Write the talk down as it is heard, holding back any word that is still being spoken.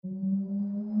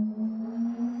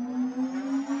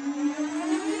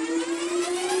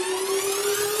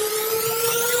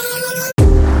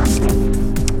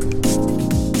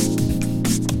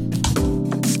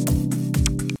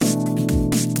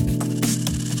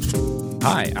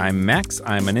Hi, I'm Max.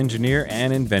 I'm an engineer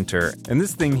and inventor. And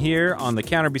this thing here on the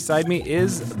counter beside me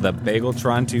is the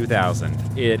Bageltron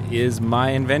 2000. It is my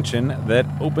invention that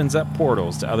opens up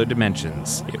portals to other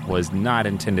dimensions. It was not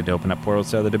intended to open up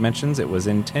portals to other dimensions. It was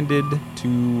intended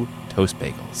to toast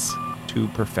bagels to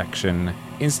perfection,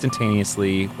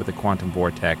 instantaneously with a quantum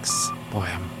vortex. Boy,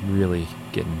 I'm really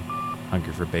getting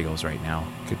hungry for bagels right now.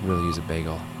 Could really use a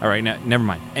bagel. All right, now, never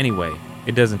mind. Anyway,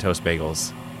 it doesn't toast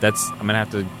bagels. I'm going to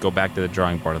have to go back to the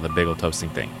drawing board of the bagel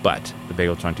toasting thing. But the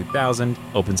Bageltron 2000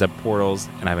 opens up portals,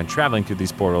 and I've been traveling through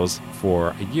these portals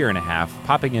for a year and a half,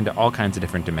 popping into all kinds of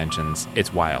different dimensions.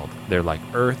 It's wild. They're like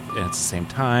Earth, and it's the same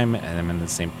time, and I'm in the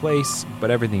same place,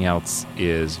 but everything else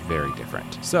is very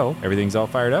different. So, everything's all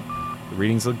fired up. The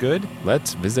readings look good.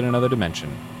 Let's visit another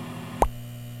dimension.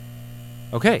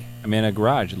 Okay, I'm in a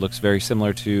garage. It looks very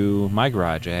similar to my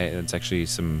garage. It's actually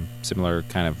some similar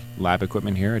kind of lab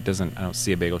equipment here. I don't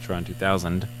see a Bageltron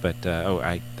 2000, but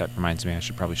that reminds me, I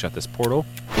should probably shut this portal.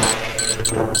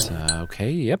 Okay,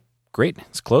 yep, great,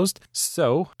 it's closed.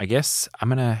 So I guess I'm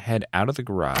gonna head out of the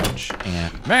garage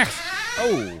and Max!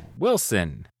 Oh,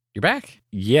 Wilson, You're back?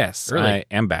 yes, Early. I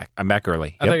am back. I'm back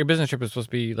early. I thought your business trip was supposed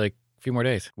to be like a few more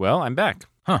days. Well, I'm back.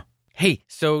 Huh. Hey,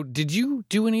 so did you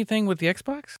do anything with the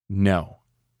Xbox?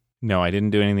 No, I didn't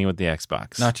do anything with the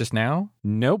Xbox. Not just now?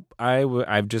 Nope.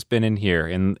 I've just been in here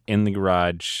in the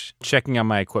garage checking on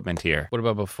my equipment here. What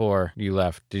about before you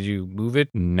left? Did you move it?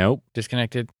 Nope.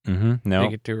 Disconnect it? No.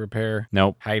 Take it to repair?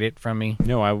 Nope. Hide it from me?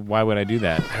 No. Why would I do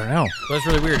that? I don't know. Well, that's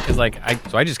really weird because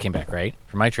I just came back, right,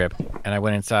 from my trip, and I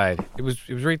went inside. It was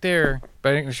right there,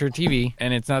 but I didn't show TV,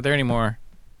 and it's not there anymore.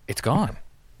 It's gone.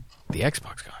 The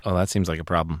Xbox gone. Oh, that seems like a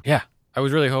problem. Yeah. I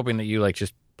was really hoping that you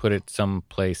just put it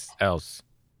someplace else.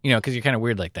 Because you're kind of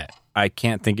weird like that. I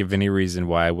can't think of any reason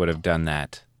why I would have done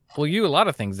that. Well, you do a lot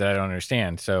of things that I don't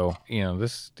understand. So,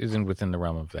 this isn't within the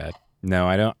realm of that. No,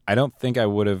 I don't think I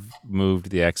would have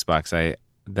moved the Xbox.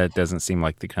 That doesn't seem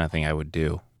like the kind of thing I would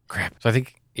do. Crap. So I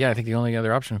think the only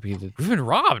other option would be that we've been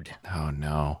robbed. Oh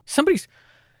no. Somebody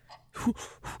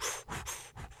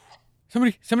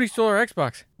stole our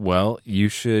Xbox. Well, you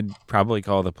should probably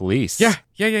call the police. Yeah.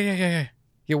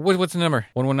 Yeah, what's the number?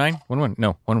 119? 11?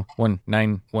 No.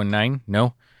 11919?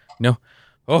 No.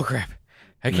 Oh, crap.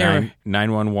 I can't remember.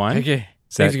 911? Okay.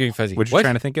 Things are getting fuzzy. What you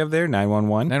trying to think of there?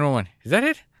 911? 911. Is that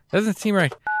it? That doesn't seem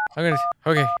right.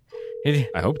 Okay.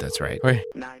 I hope that's right. Wait.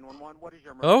 911, what is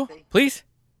your Hello? emergency? Please?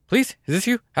 Is this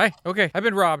you? Hi. Okay. I've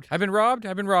been robbed.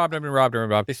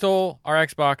 They stole our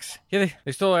Xbox. Yeah,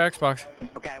 they stole our Xbox.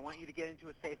 Okay, I want you to get into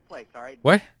a safe place, all right?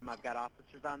 What? I've got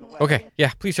officers on the way. Okay.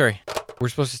 Yeah, please hurry. We're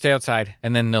supposed to stay outside,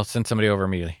 and then they'll send somebody over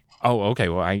immediately. Oh, okay.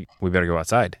 Well, we better go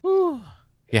outside. Woo.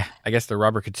 Yeah, I guess the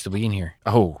robber could still be in here.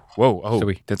 Oh, whoa. Oh,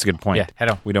 So that's a good point. Yeah, head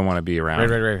on. We don't want to be around.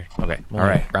 Right. Okay. All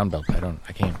right. Brown belt.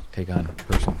 I can't take on a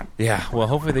person. Yeah, well,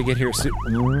 hopefully they get here soon.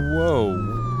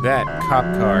 Whoa, that cop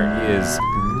car is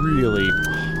really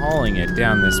hauling it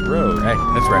down this road. Hey,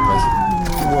 that's reckless.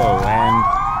 Whoa, and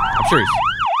I'm sure he's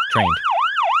trained.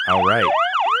 all right.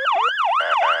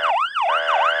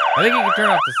 I think he can turn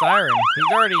off the siren.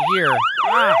 He's already here.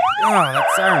 Oh, that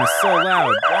siren is so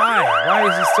loud. Why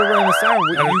is he still running the siren?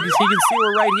 He can see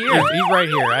we're right here. He's right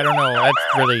here. I don't know. That's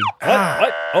really...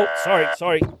 What? Oh,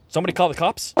 sorry. Somebody call the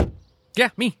cops? Yeah,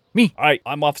 me. All right,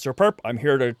 I'm Officer Perp. I'm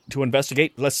here to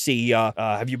investigate. Let's see,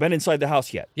 have you been inside the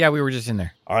house yet? Yeah, we were just in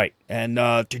there. All right, and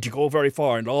did you go very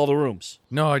far into all the rooms?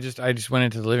 No, I just went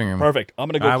into the living room. Perfect. I'm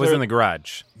going to go I was in the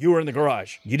garage. You were in the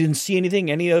garage. You didn't see anything,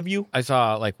 any of you? I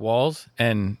saw, walls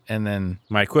and then...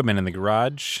 My equipment in the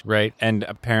garage. Right. And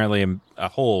apparently a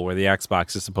hole where the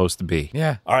Xbox is supposed to be.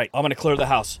 Yeah. All right, I'm going to clear the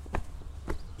house.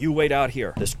 You wait out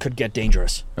here. This could get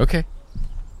dangerous. Okay.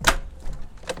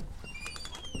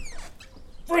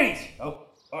 Freeze! Oh,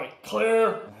 all right,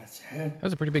 clear. That's it. That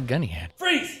was a pretty big gun he had.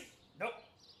 Freeze! Nope.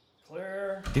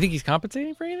 Clear. Do you think he's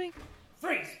compensating for anything?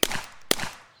 Freeze!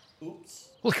 Oops.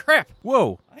 Well, crap.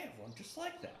 Whoa. I have one just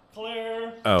like that.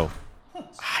 Clear. Oh.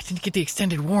 I didn't get the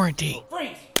extended warranty.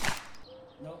 Freeze!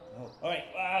 No. All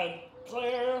right,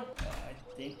 clear.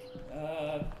 I think,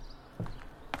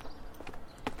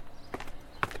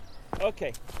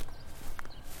 Okay.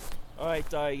 All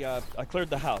right, I cleared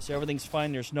the house. Everything's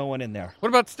fine. There's no one in there. What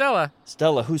about Stella?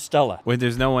 Stella? Who's Stella? Wait,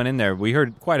 there's no one in there. We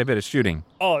heard quite a bit of shooting.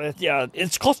 Oh, yeah,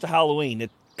 it's close to Halloween. It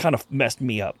kind of messed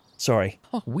me up. Sorry.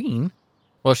 Halloween?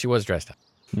 Well, she was dressed up.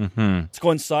 Mm-hmm. Let's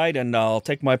go inside, and I'll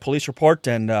take my police report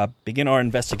and begin our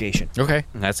investigation. Okay.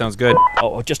 That sounds good.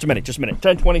 Oh, just a minute.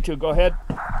 1022, go ahead.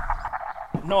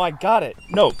 No, I got it.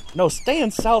 No, stay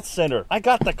in South Center. I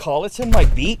got the call. It's in my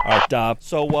beat. All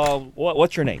right,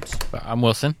 what's your names? I'm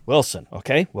Wilson. Wilson,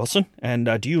 okay, Wilson. And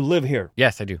do you live here?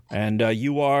 Yes, I do. And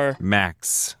you are?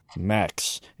 Max.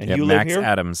 Max. And Yep, you live Max here?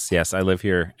 Adams. Yes, I live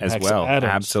here as Max well.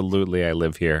 Adams. Absolutely, I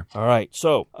live here. All right,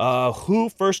 so who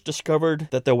first discovered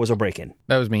that there was a break-in?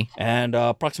 That was me. And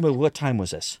approximately what time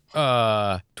was this?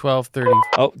 12:30.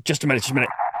 Oh, just a minute.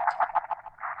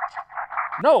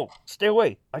 No, stay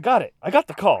away. I got it. I got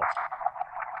the call.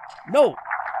 No,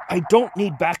 I don't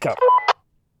need backup.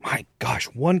 My gosh,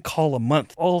 one call a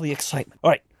month. All the excitement. All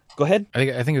right, go ahead. I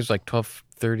think it was like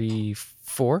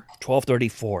 12:34.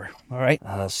 12:34. All right.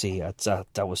 Let's see.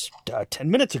 That was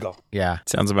 10 minutes ago. Yeah.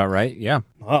 Sounds about right. Yeah.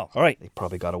 Oh, all right. They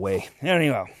probably got away.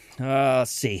 Anyhow, let's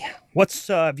see.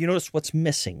 Have you noticed what's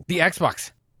missing? The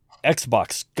Xbox.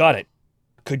 Xbox. Got it.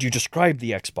 Could you describe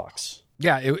the Xbox?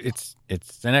 Yeah, it's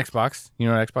an Xbox. You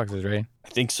know what Xbox is, right? I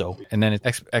think so. And then it's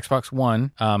Xbox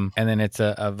One. And then it's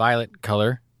a violet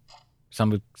color. Some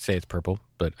would say it's purple,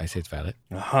 but I say it's violet.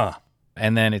 Uh-huh.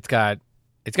 And then it's got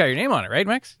your name on it, right,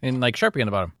 Max? In like Sharpie on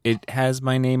the bottom. It has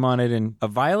my name on it in a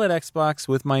violet Xbox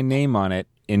with my name on it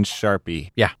in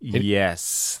Sharpie. Yeah.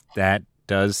 Yes, that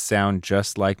does sound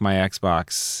just like my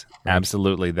Xbox. Right.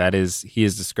 Absolutely. He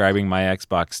is describing my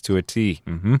Xbox to a T.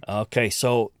 Mm-hmm. Okay,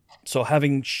 so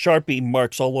having Sharpie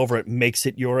marks all over it makes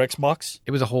it your Xbox?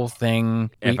 It was a whole thing.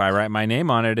 If I write my name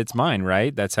on it, it's mine,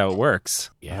 right? That's how it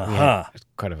works. Yeah, uh-huh. It's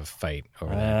quite of a fight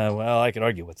over that. Well, I can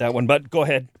argue with that one, but go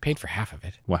ahead. Paid for half of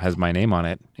it. What has my name on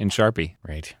it in Sharpie?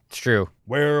 Right. It's true.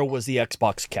 Where was the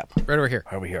Xbox kept? Right over here.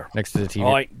 Over here. Next to the TV.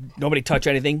 All right, nobody touch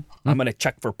anything. I'm going to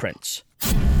check for prints.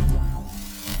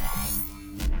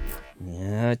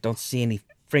 Yeah, I don't see any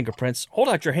fingerprints. Hold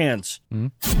out your hands.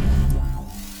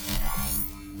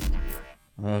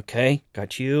 Okay,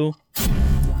 got you.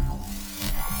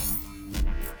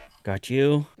 Got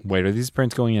you. Wait, are these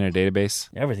prints going in a database?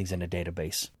 Everything's in a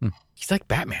database. He's like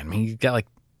Batman. I mean, he's got like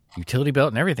utility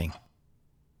belt and everything.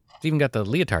 He's even got the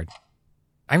leotard.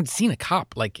 I haven't seen a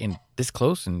cop like in this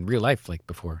close in real life like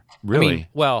before. Really? I mean,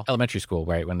 well, elementary school,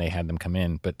 right, when they had them come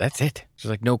in, but that's it. There's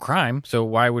like no crime, so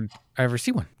why would I ever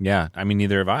see one? Yeah, I mean,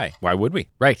 neither have I. Why would we?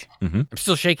 Right. Mm-hmm. I'm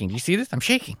still shaking. Do you see this? I'm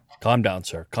shaking. Calm down,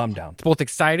 sir. Calm down. It's both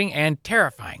exciting and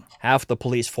terrifying. Half the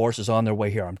police force is on their way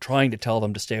here. I'm trying to tell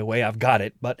them to stay away. I've got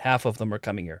it, but half of them are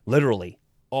coming here. Literally.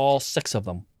 All 6 of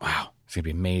them. Wow. It's going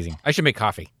to be amazing. I should make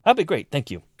coffee. That'd be great. Thank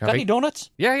you. Got any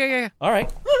donuts? Yeah. All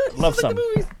right. Love some.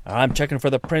 I'm checking for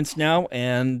the prints now,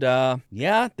 and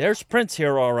yeah, there's prints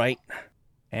here, all right.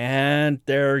 And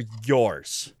they're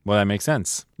yours. Well, that makes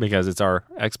sense because it's our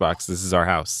Xbox. This is our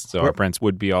house, so our prints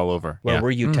would be all over. Where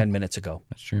were you 10 minutes ago?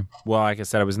 That's true. Well, like I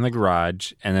said, I was in the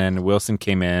garage, and then Wilson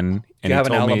came in, and you have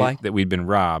he an told alibi? me that we'd been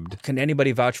robbed. Can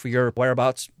anybody vouch for your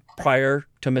whereabouts prior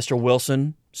to Mr.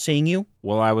 Wilson seeing you?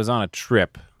 Well, I was on a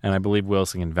trip, and I believe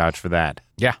Wilson can vouch for that.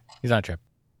 Yeah, he's on a trip.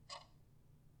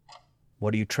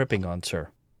 What are you tripping on, sir?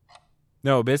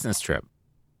 No, a business trip.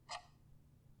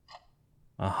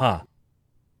 Uh-huh.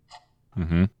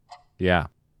 Mm-hmm. Yeah.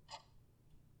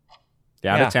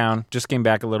 Out of town. Just came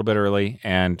back a little bit early,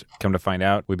 and come to find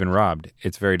out, we've been robbed.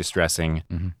 It's very distressing.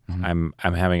 Mm-hmm.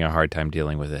 I'm having a hard time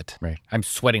dealing with it. Right. I'm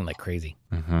sweating like crazy.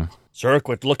 Mm-hmm. Sir,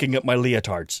 quit looking at my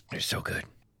leotards. They're so good.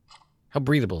 How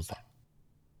breathable is that?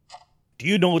 Do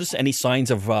you notice any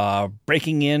signs of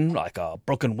breaking in, like a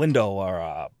broken window or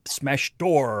a smashed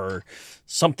door or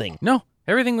something? No.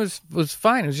 Everything was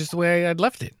fine. It was just the way I'd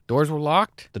left it. Doors were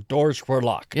locked. The doors were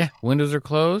locked. Yeah. Windows are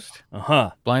closed.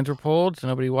 Uh-huh. Blinds were pulled so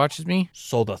nobody watches me.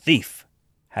 So the thief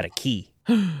had a key.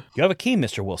 You have a key,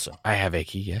 Mr. Wilson. I have a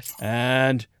key, yes.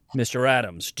 And Mr.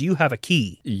 Adams, do you have a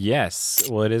key? Yes.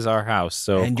 Well, it is our house,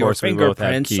 so And of your course we both have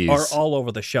fingerprints keys. are all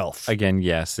over the shelf. Again,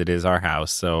 yes, it is our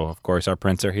house, so of course our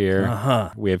prints are here.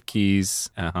 Uh-huh. We have keys.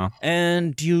 Uh-huh.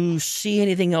 And do you see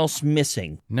anything else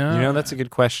missing? No. You know, that's a good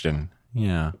question.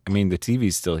 Yeah. I mean, the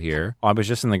TV's still here. I was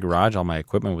just in the garage. All my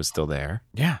equipment was still there.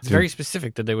 Yeah. It's very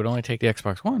specific that they would only take the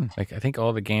Xbox One. Like, I think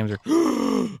all the games are...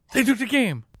 They took the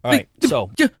game. All right, so...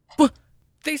 Yeah, what?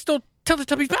 They stole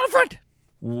Teletubbies Battlefront.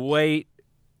 Wait.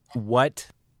 What?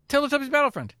 Teletubbies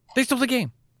Battlefront. They stole the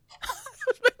game. That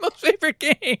was my most favorite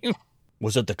game.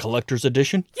 Was it the collector's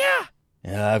edition? Yeah.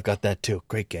 Yeah, I've got that too.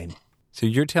 Great game. So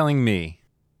you're telling me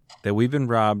that we've been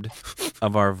robbed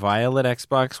of our violet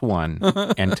Xbox One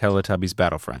and Teletubbies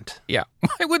Battlefront? Yeah.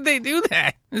 Why would they do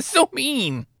that? It's so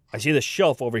mean. I see the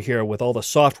shelf over here with all the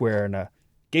software and a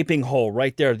gaping hole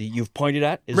right there that you've pointed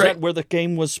at. Is Right. that where the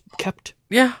game was kept?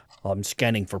 Yeah. I'm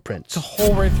scanning for prints. It's a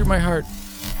hole right through my heart.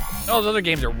 All those other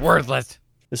games are worthless.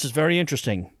 This is very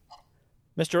interesting.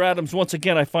 Mr. Adams, once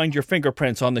again, I find your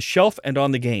fingerprints on the shelf and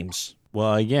on the games.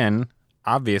 Well, again,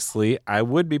 obviously, I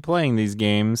would be playing these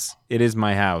games. It is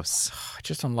my house. I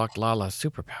just unlocked Lala's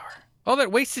superpower. All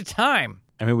that wasted time.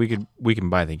 I mean, we can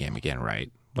buy the game again,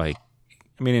 right? Like,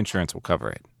 I mean, insurance will cover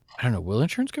it. I don't know. Will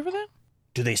insurance cover that?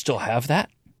 Do they still have that?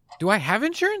 Do I have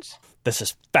insurance? This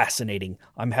is fascinating.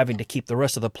 I'm having to keep the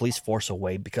rest of the police force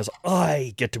away because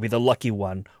I get to be the lucky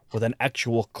one with an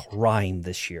actual crime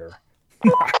this year.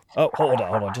 Oh, hold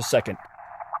on, just a second.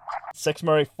 6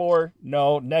 Murray 4,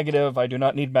 no, negative, I do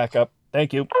not need backup.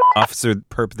 Thank you. Officer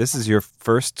Perp, this is your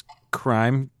first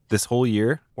crime this whole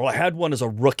year? Well, I had one as a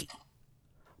rookie,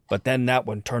 but then that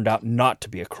one turned out not to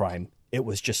be a crime. It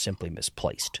was just simply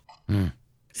misplaced. See,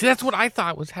 that's what I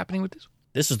thought was happening with this one.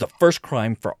 This is the first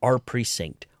crime for our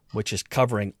precinct, which is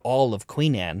covering all of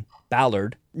Queen Anne,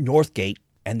 Ballard, Northgate,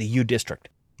 and the U District.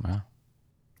 Wow.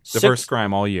 The first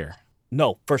crime all year?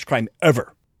 No, first crime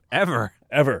ever. Ever?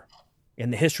 Ever.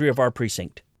 In the history of our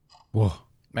precinct. Whoa.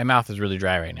 My mouth is really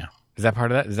dry right now. Is that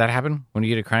part of that? Does that happen when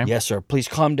you get a crime? Yes, sir. Please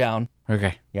calm down.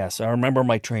 Okay. Yes, I remember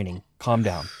my training. Calm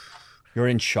down. You're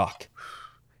in shock.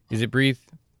 Is it breathe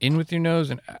in with your nose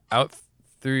and out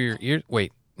through your ears?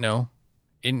 Wait, no.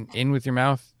 In with your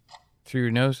mouth, through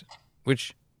your nose?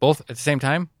 Which, both at the same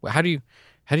time? How do you...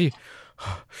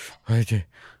 Wait.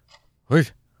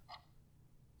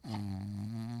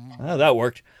 That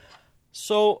worked.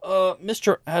 So,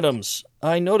 Mr. Adams,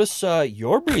 I notice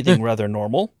you're breathing rather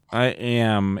normal. I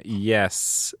am.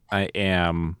 Yes, I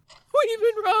am. We've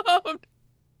been robbed.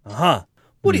 Uh-huh.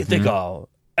 What do you think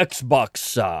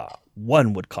Xbox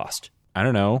One would cost? I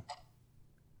don't know.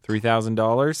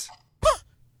 $3,000?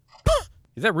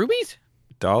 Is that rubies?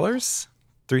 Dollars?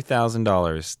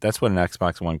 $3,000. That's what an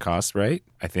Xbox One costs, right?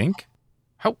 I think.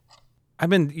 How? I've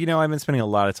been spending a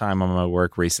lot of time on my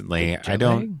work recently. I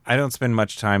don't spend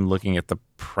much time looking at the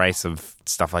price of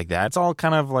stuff like that. It's all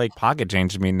kind of like pocket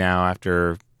change to me now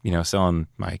after, selling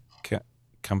my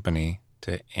company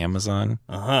to Amazon.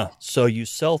 Uh-huh. So you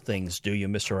sell things, do you,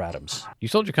 Mr. Adams? You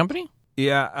sold your company?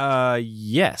 Yeah,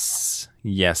 yes.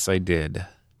 Yes, I did.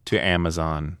 To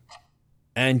Amazon.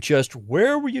 And just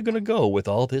where were you going to go with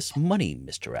all this money,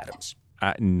 Mr. Adams?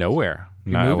 Nowhere.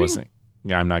 You're I moving? wasn't.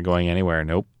 Yeah, I'm not going anywhere.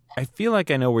 Nope. I feel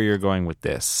like I know where you're going with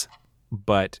this,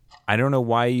 but I don't know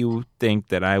why you think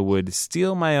that I would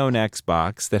steal my own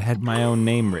Xbox that had my own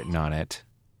name written on it.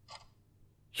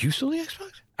 You stole the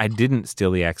Xbox? I didn't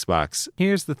steal the Xbox.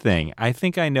 Here's the thing. I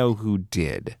think I know who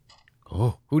did.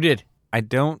 Oh, who did? I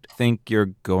don't think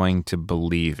you're going to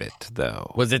believe it,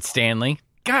 though. Was it Stanley?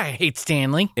 God, I hate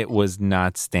Stanley. It was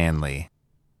not Stanley.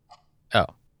 Oh.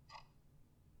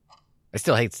 I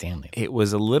still hate Stanley. It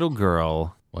was a little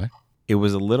girl. What? It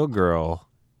was a little girl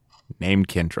named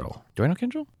Kendrell. Do I know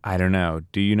Kendrell? I don't know.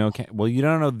 Do you know? Well, you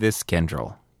don't know this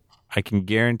Kendrell. I can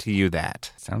guarantee you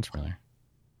that. Sounds familiar.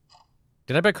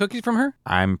 Did I buy cookies from her?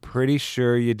 I'm pretty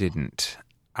sure you didn't.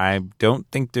 I don't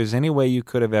think there's any way you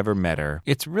could have ever met her.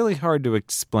 It's really hard to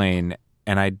explain,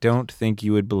 and I don't think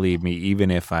you would believe me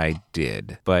even if I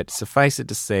did. But suffice it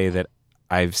to say that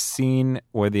I've seen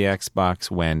where the Xbox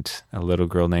went. A little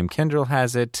girl named Kendrell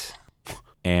has it,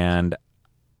 and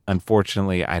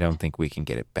unfortunately, I don't think we can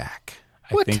get it back.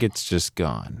 What? I think it's just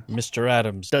gone. Mr.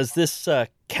 Adams, does this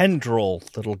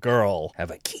Kendrell little girl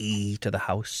have a key to the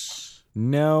house?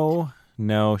 No,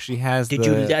 she has Did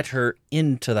you let her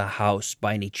into the house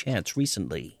by any chance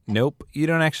recently? Nope, you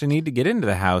don't actually need to get into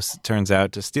the house, it turns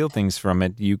out, to steal things from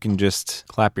it. You can just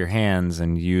clap your hands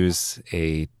and use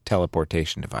a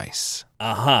teleportation device.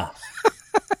 Uh-huh.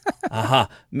 Uh-huh.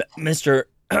 Mr.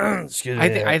 Excuse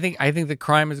me. I think the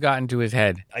crime has gotten to his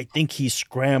head. I think he's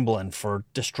scrambling for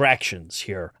distractions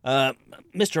here.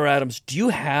 Mr. Adams, do you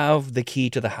have the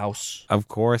key to the house? Of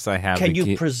course I have Can the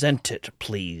key. you present it,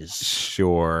 please?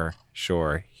 Sure.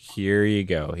 Here you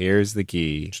go. Here's the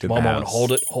key to the One house.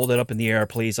 moment. Hold it up in the air,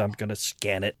 please. I'm going to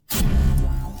scan it.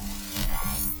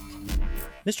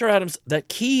 Mr. Adams, that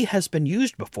key has been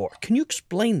used before. Can you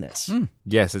explain this?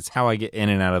 Yes, it's how I get in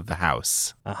and out of the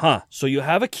house. Uh-huh. So you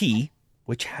have a key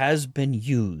which has been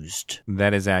used.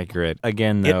 That is accurate.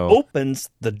 Again, It though, opens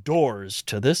the doors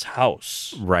to this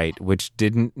house. right, which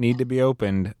didn't need to be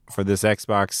opened for this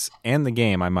Xbox and the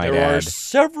game, I might There are add.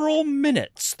 several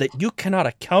minutes that you cannot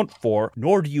account for,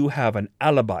 nor do you have an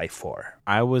alibi for.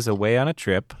 I was away on a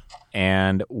trip,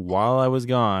 and while I was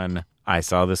gone, I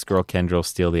saw this girl Kendrell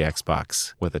steal the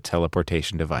Xbox with a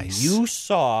teleportation device. You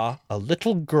saw a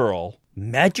little girl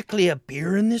magically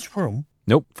appear in this room.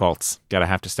 Nope, false. Gotta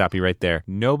have to stop you right there.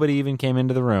 Nobody even came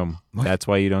into the room. That's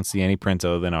why you don't see any prints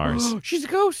other than ours. She's a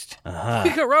ghost. Uh-huh.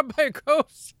 We got robbed by a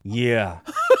ghost. Yeah.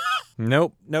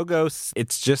 Nope, no ghosts.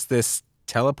 It's just this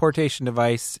teleportation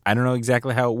device. I don't know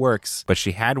exactly how it works, but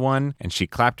she had one, and she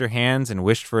clapped her hands and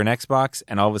wished for an Xbox,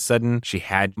 and all of a sudden, she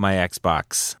had my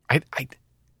Xbox. I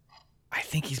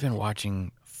think he's been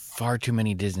watching far too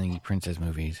many Disney princess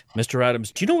movies. Mr.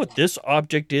 Adams, do you know what this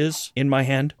object is in my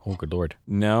hand? Oh, good Lord.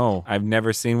 No, I've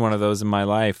never seen one of those in my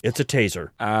life. It's a taser.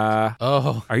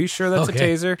 Oh. Are you sure that's a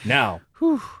taser? Now,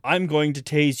 I'm going to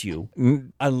tase you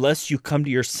unless you come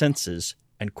to your senses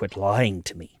and quit lying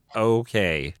to me.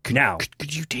 Okay. Now,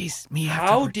 Could you taste me how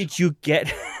afterwards? did you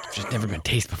get... I've just never been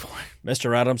tased before.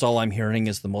 Mr. Adams, all I'm hearing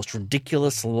is the most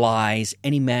ridiculous lies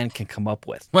any man can come up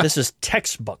with. What? This is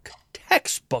textbook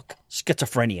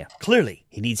schizophrenia. Clearly,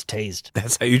 he needs tased.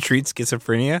 That's how you treat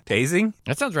schizophrenia? Tasing?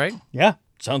 That sounds right. Yeah,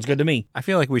 sounds good to me. I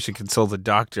feel like we should consult a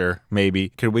doctor, maybe.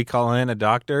 Could we call in a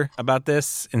doctor about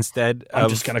this instead of... I'm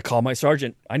just going to call my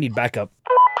sergeant. I need backup.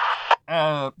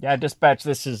 Yeah, dispatch,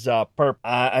 this is Perp.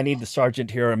 I need the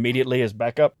sergeant here immediately as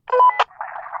backup.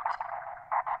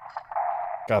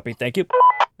 Copy, thank you.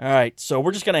 All right, so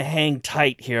we're just going to hang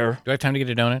tight here. Do I have time to get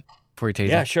a donut before you tase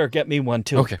Yeah, me? sure, get me one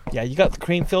too. Okay. Yeah, you got the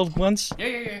cream-filled ones?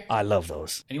 Yeah. I love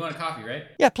those. And you want a coffee, right?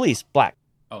 Yeah, please, black.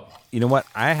 Oh. You know what?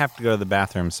 I have to go to the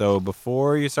bathroom, so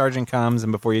before your sergeant comes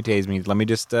and before you tase me, let me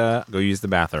just go use the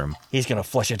bathroom. He's going to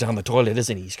flush it down the toilet,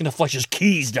 isn't he? He's going to flush his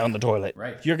keys down the toilet.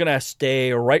 Right. You're going to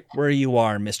stay right where you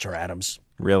are, Mr. Adams.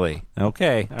 Really?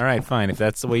 Okay. All right, fine. If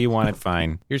that's the way you want it,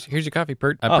 fine. Here's your coffee,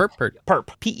 Pert. Pert.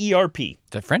 Perp. P-E-R-P. Is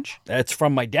that French? That's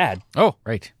from my dad. Oh,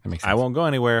 right. That makes sense. I won't go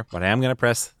anywhere, but I am going to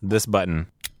press this button.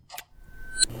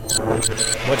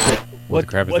 What the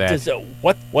crap is that?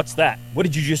 What's that? What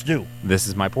did you just do? This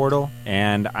is my portal,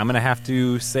 and I'm going to have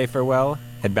to say farewell,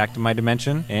 head back to my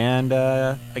dimension, and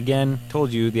again,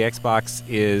 told you the Xbox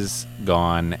is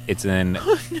gone. It's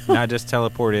not just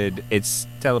teleported, it's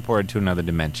teleported to another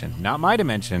dimension. Not my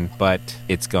dimension, but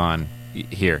it's gone.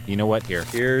 Here, you know what?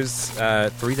 Here's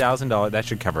 $3,000. That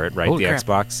should cover it, right? Holy the crap.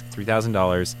 Xbox,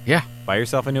 $3,000. Yeah. Buy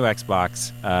yourself a new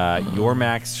Xbox. Your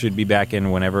Max should be back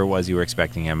in whenever it was you were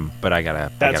expecting him, but I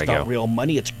gotta That's go. not real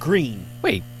money. It's green.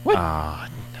 Wait, what? Ah,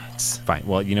 nuts. Fine.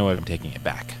 Well, you know what? I'm taking it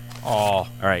back. Oh, All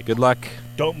right. Good luck.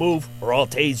 Don't move or I'll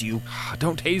tase you.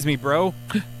 Don't tase me, bro.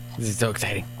 this is so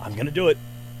exciting. I'm going to do it.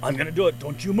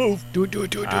 Don't you move. Do it.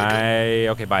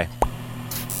 Okay, bye.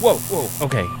 Whoa.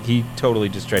 Okay, he totally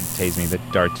just tried to tase me. The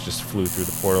darts just flew through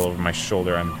the portal over my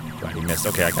shoulder. I'm glad he missed.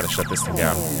 Okay, I gotta shut this thing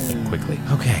down quickly.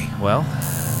 Okay, well,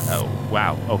 oh,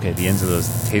 wow. Okay, the ends of those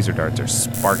taser darts are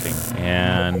sparking.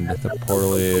 And the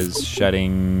portal is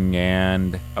shutting,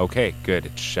 and okay, good,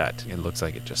 it's shut. It looks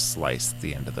like it just sliced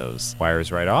the end of those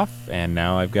wires right off, and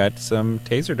now I've got some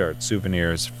taser dart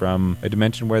souvenirs from a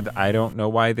dimension where I don't know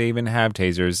why they even have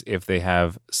tasers if they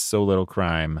have so little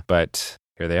crime, but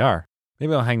here they are.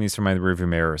 Maybe I'll hang these from my rearview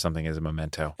mirror or something as a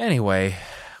memento. Anyway,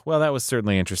 well, that was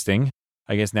certainly interesting.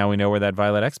 I guess now we know where that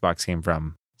Violet Xbox came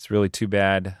from. It's really too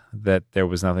bad that there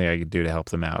was nothing I could do to help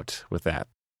them out with that.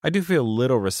 I do feel a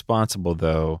little responsible,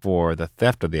 though, for the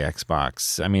theft of the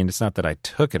Xbox. I mean, it's not that I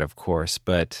took it, of course,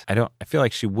 but I feel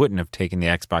like she wouldn't have taken the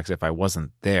Xbox if I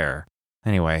wasn't there.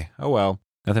 Anyway, oh well.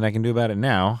 Nothing I can do about it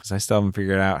now, because I still haven't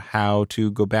figured out how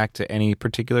to go back to any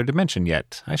particular dimension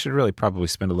yet. I should really probably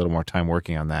spend a little more time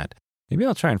working on that. Maybe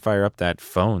I'll try and fire up that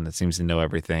phone that seems to know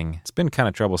everything. It's been kind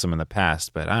of troublesome in the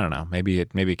past, but I don't know. Maybe it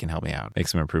can help me out. Make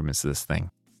some improvements to this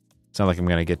thing. It's not like I'm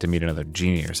going to get to meet another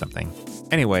genie or something.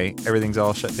 Anyway, everything's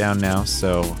all shut down now,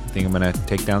 so I think I'm going to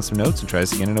take down some notes and try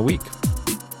this again in a week.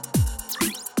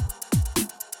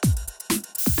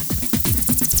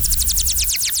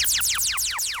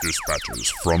 Dispatches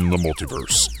from the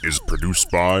Multiverse is produced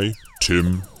by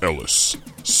Tim Ellis,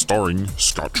 starring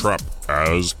Scott Trapp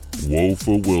as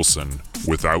Woeful Wilson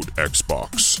without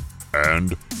Xbox,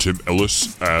 and Tim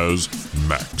Ellis as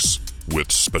Max,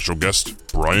 with special guest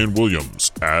Brian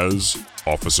Williams as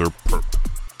Officer Perp.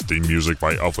 Theme music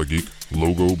by Alpha Geek,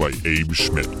 logo by Abe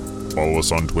Schmidt. Follow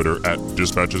us on Twitter at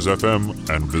DispatchesFM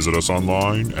and visit us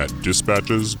online at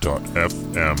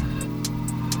dispatches.fm.